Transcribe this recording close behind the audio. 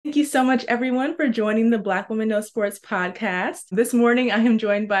Thank you so much, everyone, for joining the Black Women Know Sports podcast. This morning, I am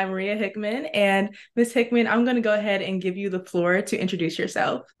joined by Maria Hickman. And Ms. Hickman, I'm going to go ahead and give you the floor to introduce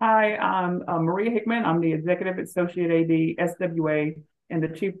yourself. Hi, I'm Maria Hickman. I'm the Executive Associate AD, SWA, and the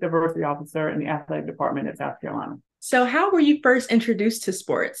Chief Diversity Officer in the Athletic Department at South Carolina. So, how were you first introduced to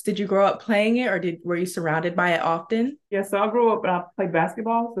sports? Did you grow up playing it, or were you surrounded by it often? Yeah, so I grew up and I played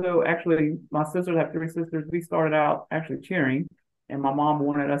basketball. So actually, my sisters have three sisters. We started out actually cheering, and my mom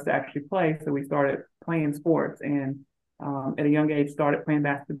wanted us to actually play, so we started playing sports. And at a young age, started playing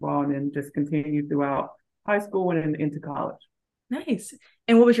basketball, and then just continued throughout high school and into college. Nice.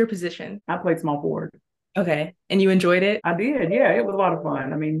 And what was your position? I played small forward. Okay. And you enjoyed it? I did, yeah. It was a lot of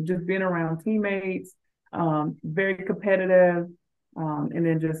fun. I mean, just being around teammates, very competitive, and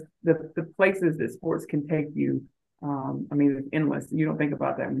then just the places that sports can take you. I mean, it's endless. You don't think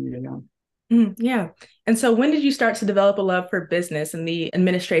about that when you're young. Yeah. And so when did you start to develop a love for business and the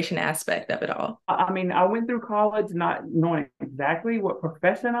administration aspect of it all? I mean, I went through college not knowing exactly what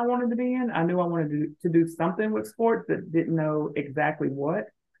profession I wanted to be in. I knew I wanted to do something with sports, but didn't know exactly what.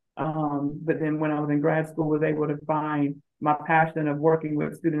 But then when I was in grad school, was able to find my passion of working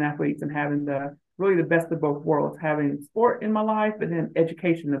with student athletes and having the best of both worlds, having sport in my life, but then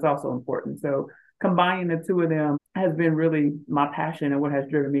education is also important. So combining the two of them has been really my passion and what has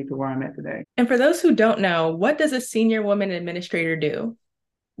driven me to where I'm at today. And for those who don't know, what does a senior woman administrator do?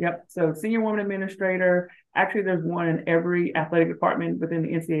 Yep. So senior woman administrator, actually there's one in every athletic department within the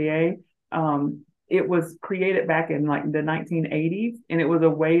NCAA. It was created back in like the 1980s, and it was a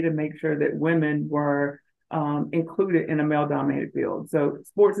way to make sure that women were included in a male-dominated field. So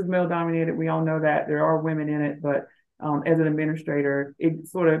sports is male-dominated. We all know that there are women in it, but as an administrator, it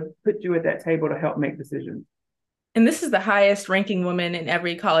sort of puts you at that table to help make decisions. And this is the highest ranking woman in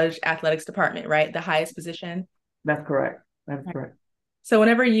every college athletics department, right? The highest position. That's correct. That's correct. So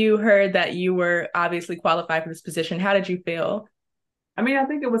whenever you heard that you were obviously qualified for this position, how did you feel? I mean, I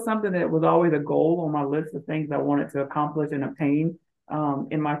think it was something that was always a goal on my list of things I wanted to accomplish and obtain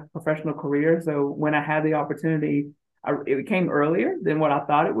in my professional career. So when I had the opportunity, it came earlier than what I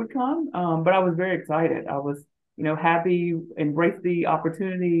thought it would come, but I was very excited. I was, happy, embrace the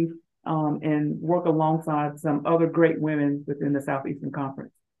opportunity, and work alongside some other great women within the Southeastern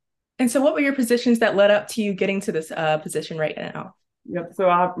Conference. And so what were your positions that led up to you getting to this position right now? Yep.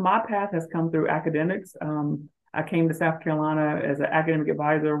 So my path has come through academics. I came to South Carolina as an academic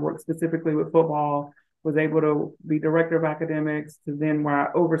advisor, worked specifically with football, was able to be director of academics, to then where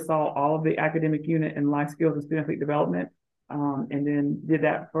I oversaw all of the academic unit in life skills and student athlete development. And then did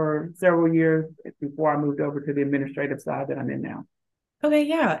that for several years before I moved over to the administrative side that I'm in now. Okay,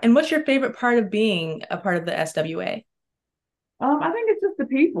 yeah. And what's your favorite part of being a part of the SWA? I think it's just the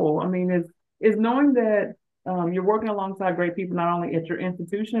people. I mean, is knowing that you're working alongside great people, not only at your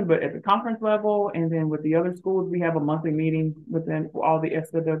institution, but at the conference level. And then with the other schools, we have a monthly meeting within all the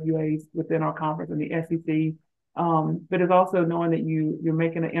SWAs within our conference and the SEC. But it's also knowing that you're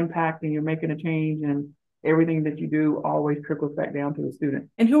making an impact and you're making a change, and everything that you do always trickles back down to the student.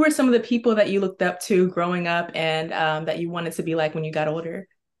 And who were some of the people that you looked up to growing up and that you wanted to be like when you got older?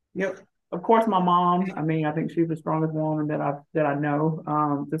 Yep. Of course, my mom. I mean, I think she's the strongest woman that I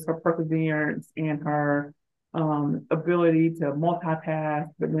know. Just her perseverance and her ability to multitask,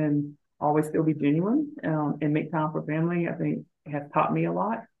 but then always still be genuine and make time for family, I think has taught me a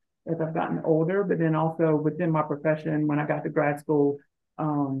lot as I've gotten older. But then also within my profession, when I got to grad school,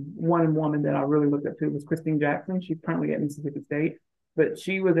 one woman that I really looked up to was Christine Jackson. She's currently at Mississippi State, but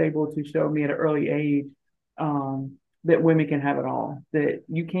she was able to show me at an early age that women can have it all, that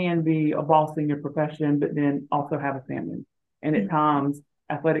you can be a boss in your profession, but then also have a family. And at times,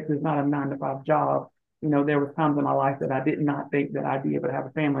 athletics is not a 9 to 5 job. There was times in my life that I did not think that I'd be able to have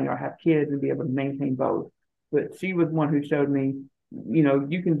a family or have kids and be able to maintain both. But she was one who showed me,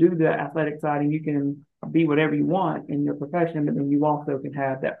 you can do the athletic side and you can be whatever you want in your profession, but then you also can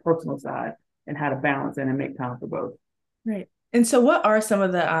have that personal side and how to balance it and make time for both. Right. And so what are some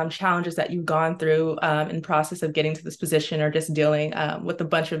of the challenges that you've gone through in the process of getting to this position, or just dealing with a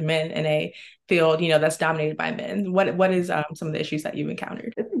bunch of men in a field, that's dominated by men? What is some of the issues that you've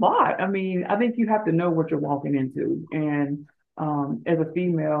encountered? It's a lot. I mean, I think you have to know what you're walking into. And as a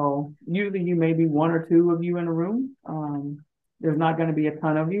female, usually you may be one or two of you in a room. There's not going to be a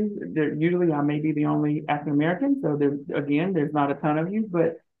ton of you. Usually I may be the only African American. So there's not a ton of you,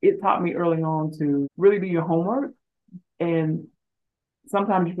 but it taught me early on to really do your homework. And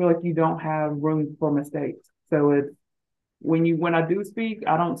sometimes you feel like you don't have room for mistakes. So it's when I do speak,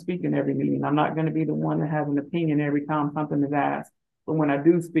 I don't speak in every meeting. I'm not going to be the one that has an opinion every time something is asked. But when I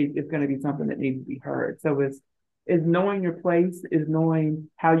do speak, it's going to be something that needs to be heard. So it's is knowing your place, is knowing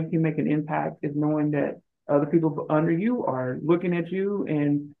how you can make an impact, is knowing that other people under you are looking at you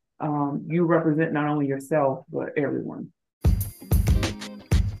and you represent not only yourself, but everyone.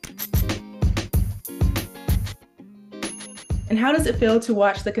 And how does it feel to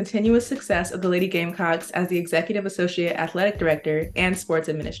watch the continuous success of the Lady Gamecocks as the Executive Associate Athletic Director and Sports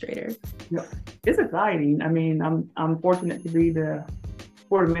Administrator? Yeah, it's exciting. I mean, I'm fortunate to be the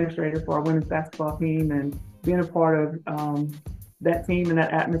sport administrator for our women's basketball team and being a part of that team and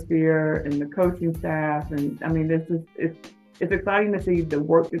that atmosphere and the coaching staff. And I mean, it's exciting to see the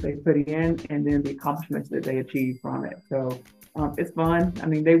work that they put in and then the accomplishments that they achieve from it. So it's fun. I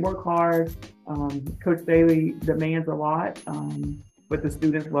mean, they work hard. Coach Daly demands a lot, but the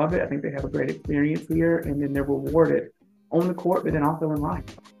students love it. I think they have a great experience here, and then they're rewarded on the court, but then also in life.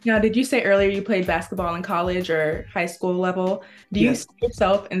 Now, did you say earlier you played basketball in college or high school level? Do you Yes. see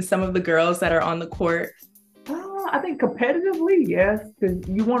yourself in some of the girls that are on the court? I think competitively, yes, because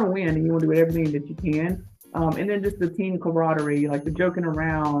you want to win and you want to do everything that you can. And then just the team camaraderie, like the joking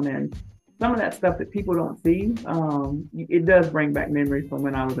around and some of that stuff that people don't see. It does bring back memories from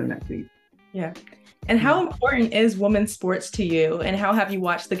when I was in that seat. Yeah. And how important is women's sports to you? And how have you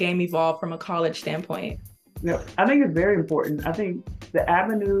watched the game evolve from a college standpoint? Yeah, I think it's very important. I think the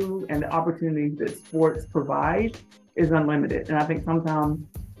avenue and the opportunities that sports provide is unlimited. And I think sometimes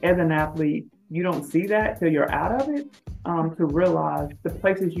as an athlete, you don't see that till you're out of it, to realize the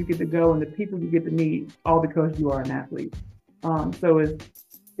places you get to go and the people you get to meet all because you are an athlete. So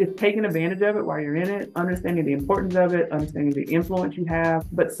it's taking advantage of it while you're in it, understanding the importance of it, understanding the influence you have,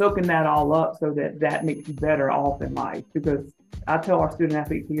 but soaking that all up so that that makes you better off in life. Because I tell our student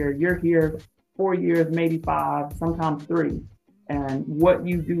athletes here, you're here 4 years, maybe five, sometimes three. And what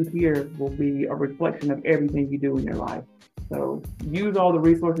you do here will be a reflection of everything you do in your life. So use all the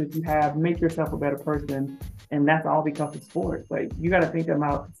resources you have, make yourself a better person. And that's all because of sports. Like you got to think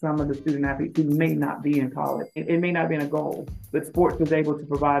about some of the student athletes who may not be in college. It may not be a goal, but sports is able to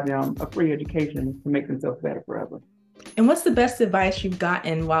provide them a free education to make themselves better forever. And what's the best advice you've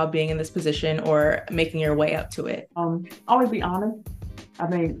gotten while being in this position or making your way up to it? Always be honest. I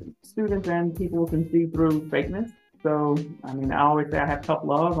mean, students and people can see through fakeness. So, I mean, I always say I have tough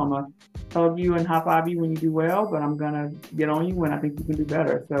love. I'm going to hug you and high five you when you do well, but I'm going to get on you when I think you can do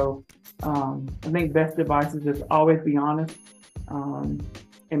better. So, I think best advice is just always be honest,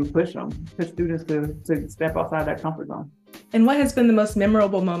 and push them, push students to step outside that comfort zone. And what has been the most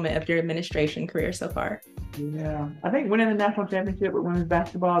memorable moment of your administration career so far? Yeah, I think winning the national championship with women's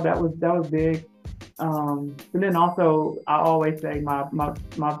basketball, that was big. And then also, I always say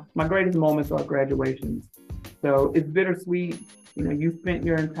my greatest moments are graduations. So it's bittersweet. You know, you spent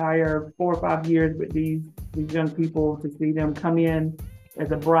your entire 4 or 5 years with these young people to see them come in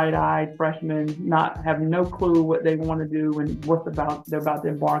as a bright-eyed freshman, not have no clue what they want to do and they're about to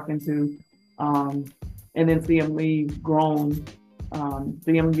embark into, and then see them leave grown.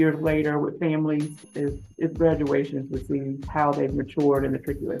 See them years later with families is graduations to see how they've matured and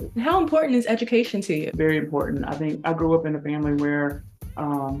matriculated. How important is education to you? Very important. I think I grew up in a family where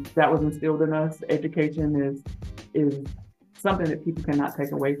that was instilled in us. Education is something that people cannot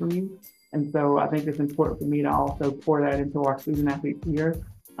take away from you. And so I think it's important for me to also pour that into our student athletes here,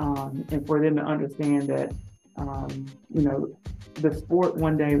 and for them to understand that, you know, the sport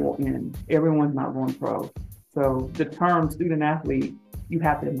one day will end. Everyone's not going pro. So the term student athlete, you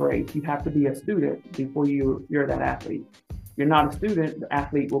have to embrace. You have to be a student before you're that athlete. You're not a student, the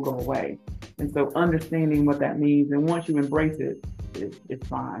athlete will go away. And so understanding what that means, and once you embrace it, it's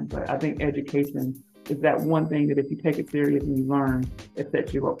fine. But I think education is that one thing that if you take it serious and you learn, it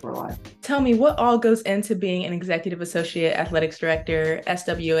sets you up for life. Tell me, what all goes into being an Executive Associate Athletics Director,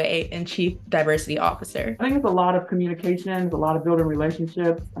 SWA, and Chief Diversity Officer? I think it's a lot of communications, a lot of building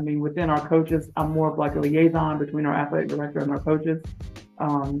relationships. I mean, within our coaches, I'm more of like a liaison between our athletic director and our coaches,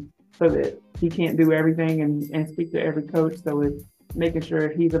 so that he can't do everything and speak to every coach. So it's making sure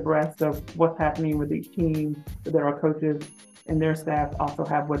he's abreast of what's happening with each team, so that our coaches and their staff also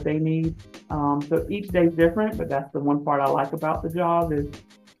have what they need. So each day is different, but that's the one part I like about the job is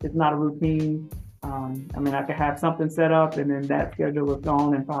it's not a routine. I mean, I could have something set up and then that schedule is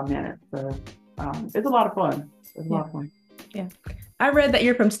gone in 5 minutes. So it's a lot of fun. It's a lot of fun. Yeah. I read that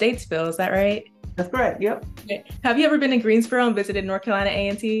you're from Statesville, is that right? That's correct. Yep. Okay. Have you ever been to Greensboro and visited North Carolina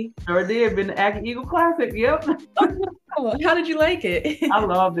A&T? Sure did. Been to Aggie Eagle Classic. Yep. Oh, how did you like it? I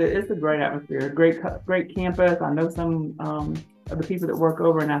loved it. It's a great atmosphere. Great campus. I know some of the people that work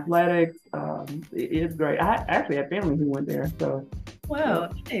over in athletics. It's great. I actually had family who went there. So. Wow.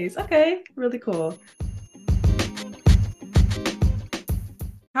 Nice. Okay. Really cool.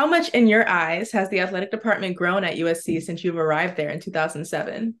 How much, in your eyes, has the athletic department grown at USC since you've arrived there in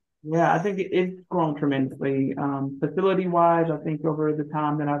 2007? Yeah, I think it's grown tremendously. Facility wise, I think over the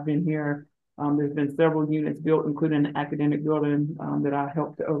time that I've been here, there's been several units built, including an academic building that I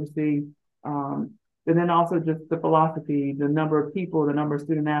helped to oversee. Um, and then also just the philosophy, the number of people, the number of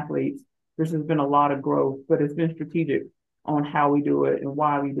student athletes. There's just been a lot of growth, but it's been strategic on how we do it and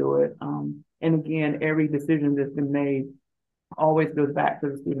why we do it. And again, every decision that's been made always goes back to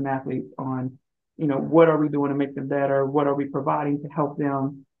the student athletes on, what are we doing to make them better? What are we providing to help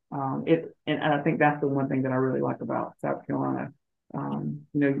them? And I think that's the one thing that I really like about South Carolina.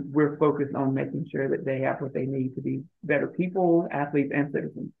 We're focused on making sure that they have what they need to be better people, athletes, and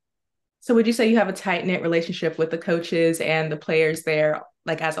citizens. So would you say you have a tight-knit relationship with the coaches and the players there,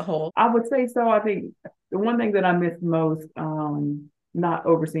 like as a whole? I would say so. I think the one thing that I miss most, not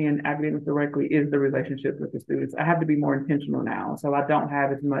overseeing academics directly, is the relationship with the students. I have to be more intentional now, so I don't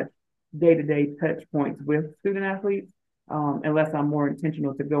have as much day-to-day touch points with student athletes, unless I'm more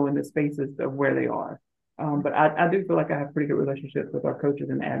intentional to go into spaces of where they are. But I do feel like I have pretty good relationships with our coaches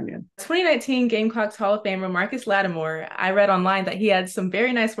and admin. 2019 Gamecocks Hall of Famer Marcus Lattimore, I read online that he had some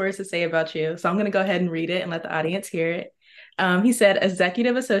very nice words to say about you. So I'm going to go ahead and read it and let the audience hear it. He said,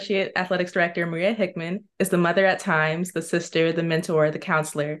 Executive Associate Athletics Director Maria Hickman is the mother at times, the sister, the mentor, the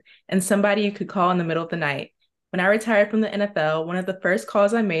counselor, and somebody you could call in the middle of the night. When I retired from the NFL, one of the first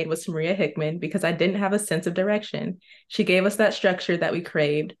calls I made was to Maria Hickman because I didn't have a sense of direction. She gave us that structure that we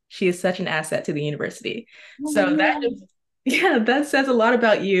craved. She is such an asset to the university. So that is, yeah, that says a lot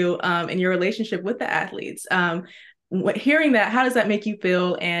about you and your relationship with the athletes. Hearing that, how does that make you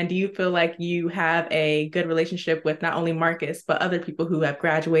feel? And do you feel like you have a good relationship with not only Marcus, but other people who have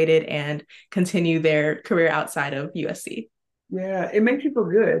graduated and continue their career outside of USC? Yeah, it makes you feel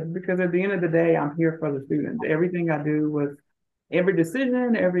good because at the end of the day, I'm here for the students. Everything I do was every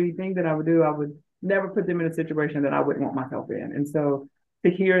decision, everything that I would do, I would never put them in a situation that I wouldn't want myself in. And so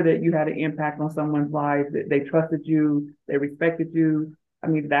to hear that you had an impact on someone's life, that they trusted you, they respected you, I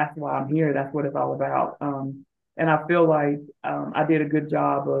mean, that's why I'm here. That's what it's all about. And I feel like I did a good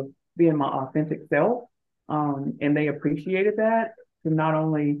job of being my authentic self. And they appreciated that to not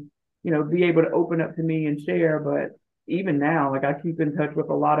only, be able to open up to me and share, but even now, like I keep in touch with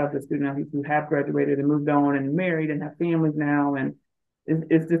a lot of the student athletes who have graduated and moved on and married and have families now. And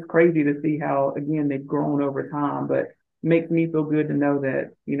it's just crazy to see how, again, they've grown over time, but makes me feel good to know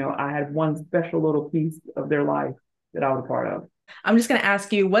that, I had one special little piece of their life that I was a part of. I'm just going to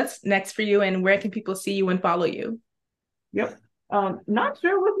ask you what's next for you and where can people see you and follow you? Yep. Not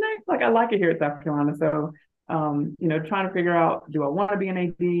sure what's next. Like I like it here at South Carolina. So, trying to figure out, do I want to be an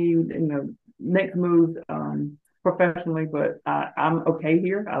AD, next move, professionally, but I'm okay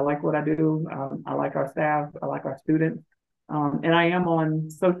here. I like what I do. I like our staff. I like our students. And I am on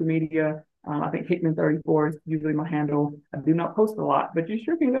social media. I think Hickman 34 is usually my handle. I do not post a lot, but you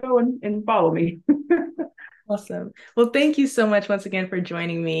sure can go and follow me. Awesome. Well, thank you so much once again for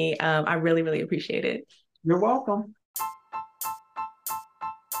joining me. I really, really appreciate it. You're welcome.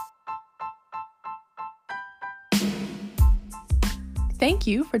 Thank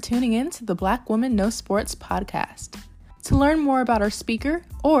you for tuning in to the Black Woman No Sports podcast. To learn more about our speaker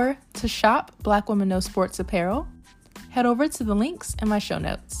or to shop Black Woman No Sports apparel, head over to the links in my show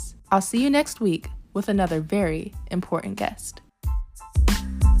notes. I'll see you next week with another very important guest.